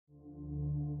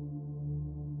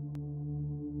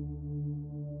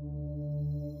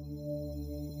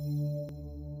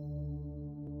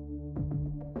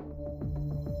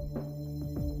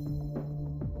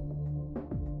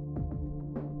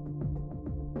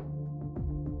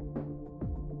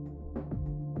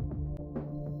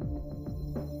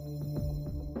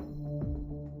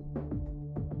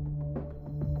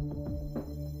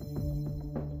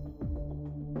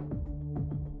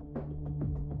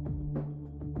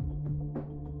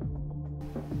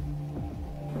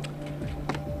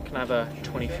Can I have a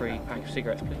 23 pack of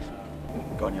cigarettes, please?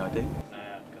 Got any ID?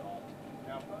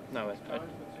 No,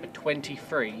 a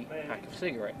 23 pack of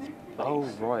cigarettes, please. Oh,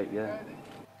 right, yeah.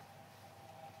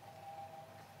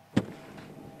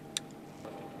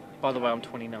 By the way, I'm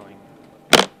 29.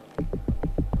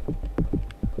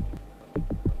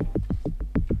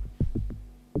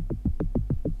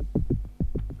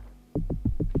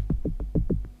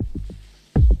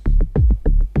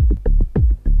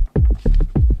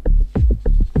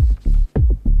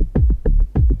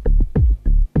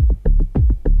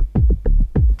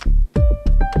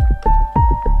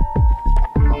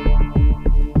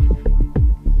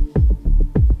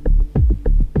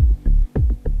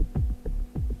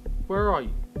 Where are you?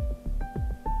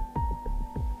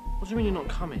 What do you mean you're not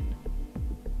coming?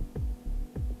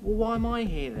 Well, why am I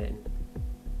here then?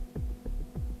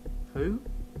 Who?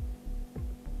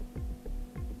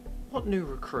 What new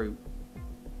recruit?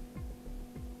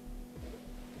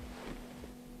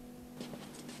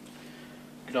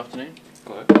 Good afternoon.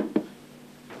 Hello.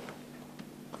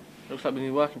 Looks like we've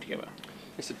been working together.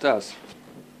 Yes, it does.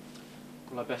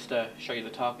 Well, I best show you the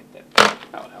target then.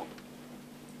 That would help.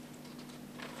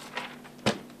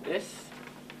 This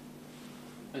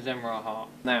is Noir.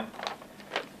 Now,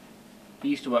 he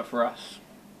used to work for us,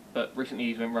 but recently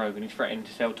he's went rogue and he's threatened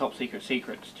to sell top secret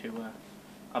secrets to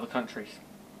other countries.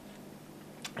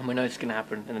 And we know it's going to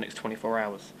happen in the next 24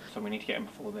 hours, so we need to get him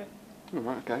before then.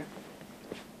 Alright, okay.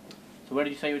 So where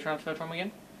did you say you were transferred from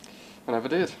again? I never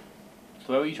did.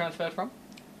 So where were you transferred from?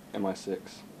 MI6.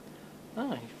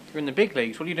 Oh, you're in the big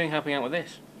leagues. What are you doing helping out with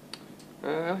this?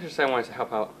 I was just saying I wanted to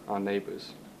help out our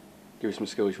neighbours. Give you some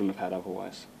skills you wouldn't have had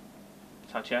otherwise.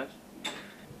 Such as?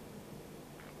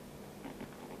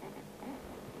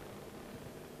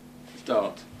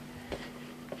 Dart.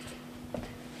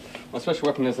 My special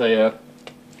weapon is a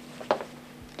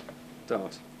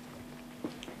dart.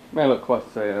 May look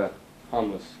quite a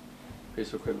harmless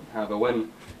piece of equipment, however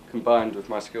when combined with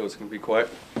my skills can be quite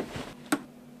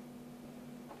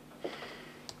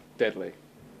deadly.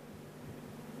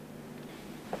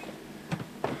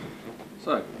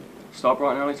 So, start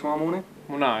bright and early tomorrow morning?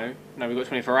 Well, no, we've got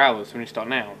 24 hours, so we need to start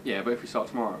now. Yeah, but if we start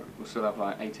tomorrow, we'll still have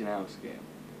like 18 hours to get in.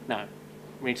 No,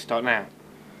 we need to start now.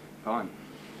 Fine.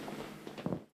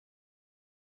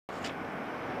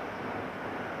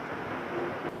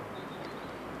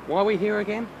 Why are we here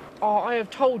again? Oh, I have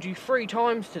told you 3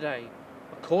 times today.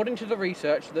 According to the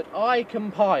research that I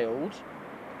compiled,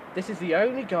 this is the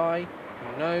only guy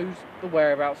who knows the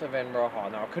whereabouts of Noir.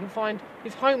 Now, I couldn't find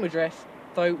his home address,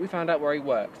 though we found out where he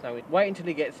works. Now, wait until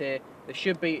he gets here. There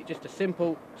should be just a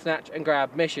simple snatch and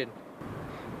grab mission.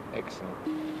 Excellent.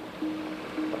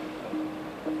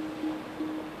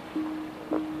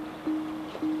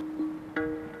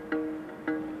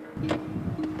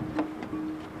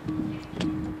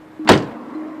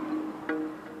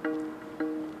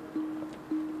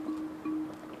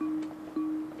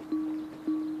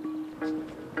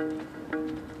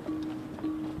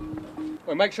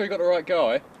 Well, make sure you got the right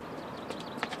guy.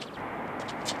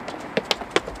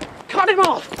 Cut him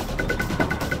off!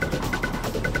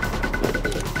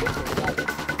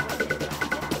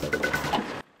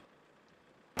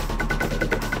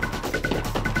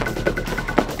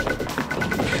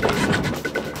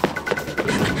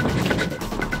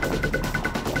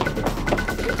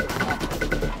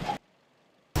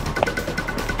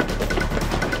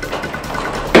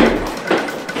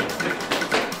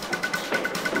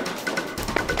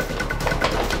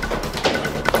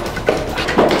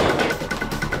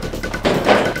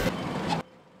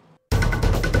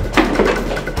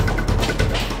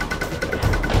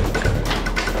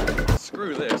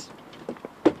 Screw this.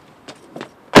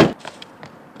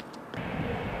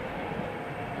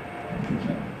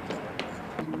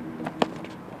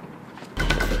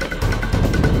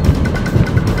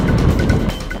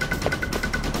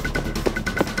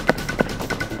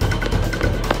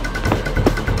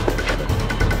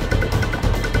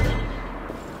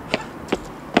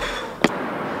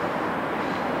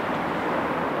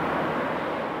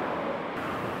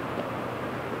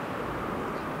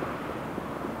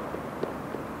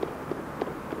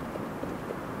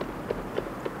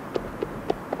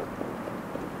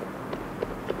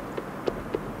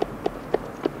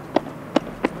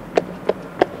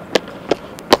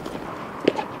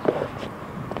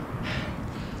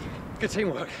 Good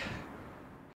teamwork.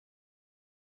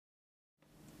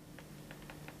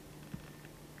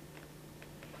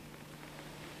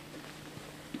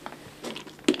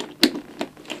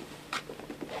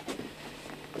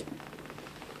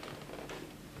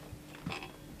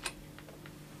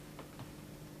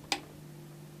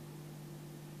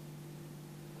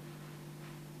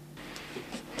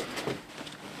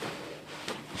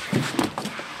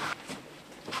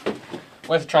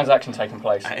 Where's the transaction taking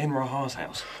place? At Noir's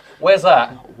house. Where's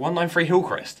that? 193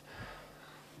 Hillcrest.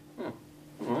 Oh,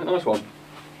 alright, nice one.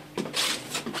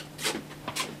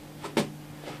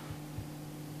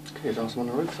 Here's ask him on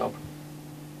the rooftop.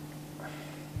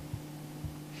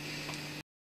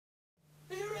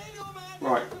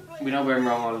 Right, we know where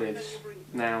Noir lives.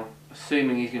 Now,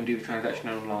 assuming he's going to do the transaction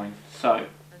online. So,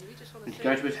 we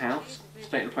go to his house,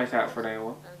 stake the place out for an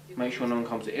hour, make sure no one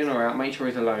comes in or out, make sure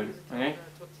he's alone, okay?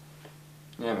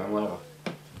 Yeah, man, whatever.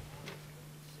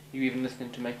 You even listening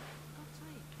to me?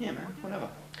 Yeah, man, whatever.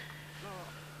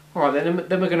 Alright,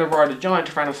 then we're going to ride a giant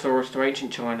Tyrannosaurus to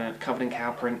ancient China, covered in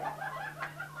cow print.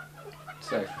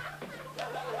 Safe.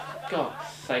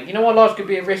 God's sake, you know what, life's going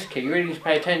to be a risk here, you really need to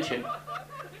pay attention.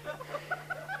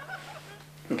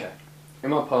 Okay.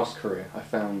 In my past career, I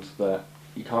found that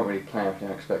you can't really plan for the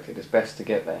unexpected. It's best to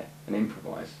get there and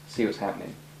improvise, see what's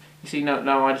happening. You see, no,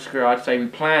 I disagree. I'd say we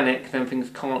plan it, 'cause then things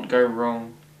can't go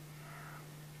wrong.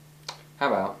 How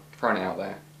about throwing it out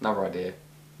there? Another idea.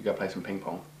 You go play some ping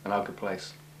pong. Another good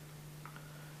place.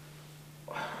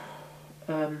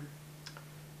 No.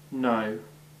 And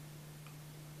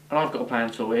I've got a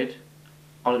plan sorted.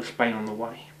 I'll explain on the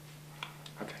way.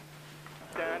 Okay.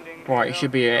 Right, he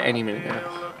should be here any minute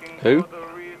now. Who?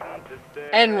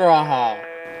 Noir.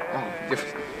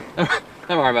 Oh,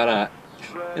 don't worry about that.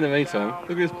 In the meantime,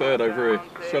 look at this bird over here.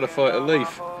 He's trying to fight a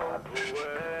leaf.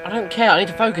 I don't care, I need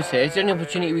to focus here. It's the only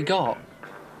opportunity we got.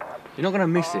 You're not going to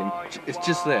miss him. It's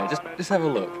just there. Just have a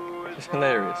look. It's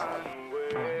hilarious.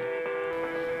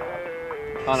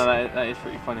 Oh no, that is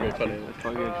pretty funny. Very funny. That's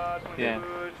quite good. Yeah.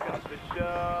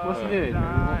 What's he doing?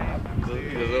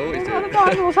 He does always do I it.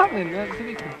 don't know what's happening. That's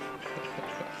ridiculous.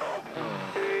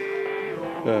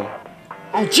 Yeah.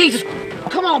 Oh Jesus!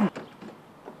 Come on!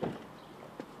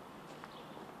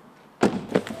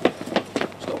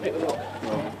 Stop it, lock.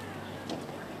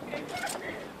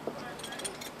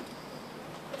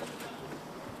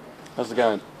 How's it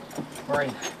going?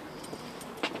 Right.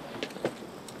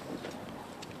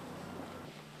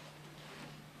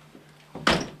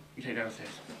 You take downstairs.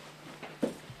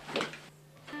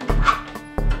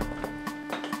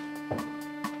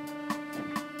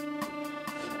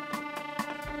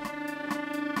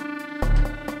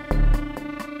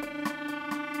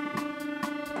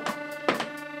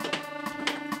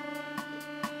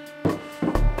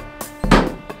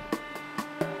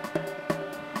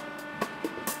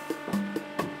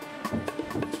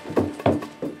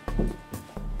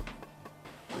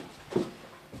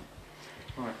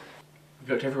 We've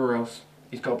looked everywhere else.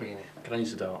 He's got to be in it. Can I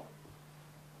use the dart?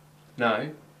 No,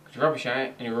 because you rubbish at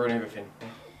it and you ruin everything.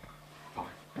 Fine.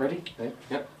 Ready?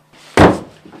 Yep.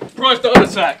 Surprise dart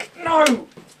attack! No!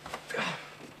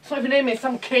 It's not even him, it's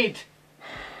some kid.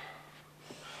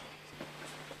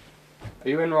 Are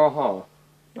you in Noir?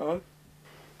 No,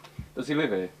 Does he live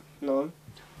here? no.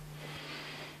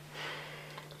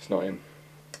 It's not him.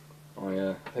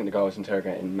 I think the guy I was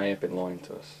interrogating may have been lying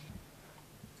to us.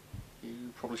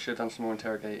 You probably should have done some more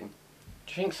interrogating.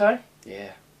 Do you think so?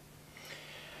 Yeah.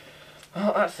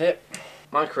 Well, that's it.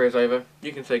 My career's over.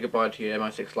 You can say goodbye to your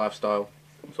MI6 lifestyle.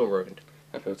 It's all ruined.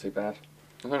 I feel too bad.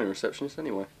 I was only a receptionist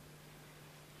anyway.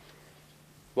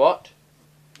 What?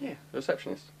 Yeah, a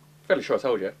receptionist. Fairly sure I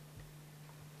told you.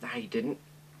 No, you didn't.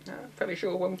 No, fairly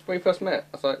sure when we first met.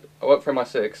 I was like, I work for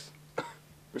MI6.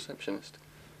 Receptionist.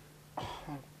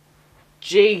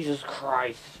 Jesus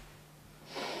Christ.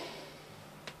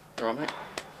 Alright, mate.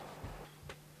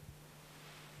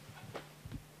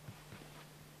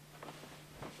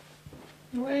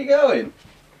 Where are you going?